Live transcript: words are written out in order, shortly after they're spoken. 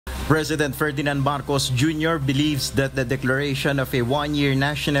President Ferdinand Marcos Jr. believes that the declaration of a one-year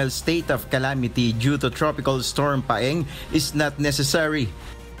national state of calamity due to Tropical Storm Paeng is not necessary.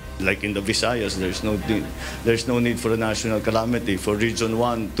 Like in the Visayas, there's no need for a national calamity. For Region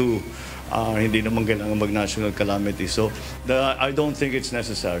 1, 2, hindi naman kailangan mag-national calamity. So I don't think it's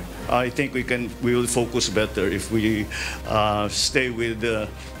necessary. I think we will focus better if we stay with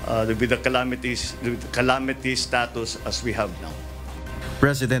the calamity status as we have now.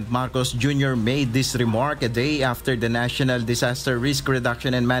 President Marcos Jr. made this remark a day after the National Disaster Risk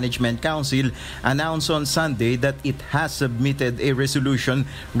Reduction and Management Council announced on Sunday that it has submitted a resolution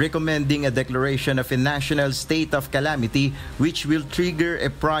recommending a declaration of a national state of calamity, which will trigger a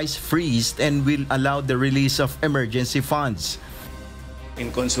price freeze and will allow the release of emergency funds. In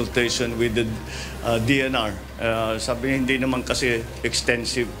consultation with the DNR, sabi hindi naman kasi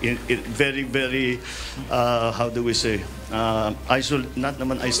extensive, very, how do we say, not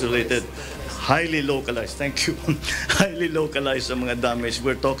naman isolated, highly localized. Thank you. Highly localized ang mga damage.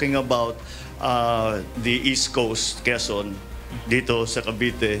 We're talking about the East Coast, Quezon, dito sa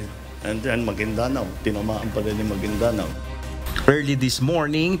Cavite, and then Maguindanao. Tinamaan pa rin yung Maguindanao. Early this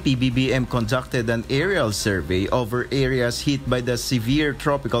morning, PBBM conducted an aerial survey over areas hit by the severe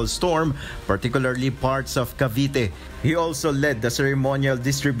tropical storm, particularly parts of Cavite. He also led the ceremonial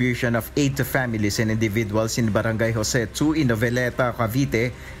distribution of aid to families and individuals in Barangay Jose 2 in Noveleta,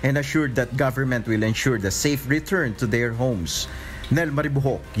 Cavite, and assured that government will ensure the safe return to their homes. Nat'l,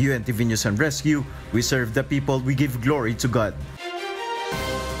 UNTV News and Rescue. We serve the people, we give glory to God.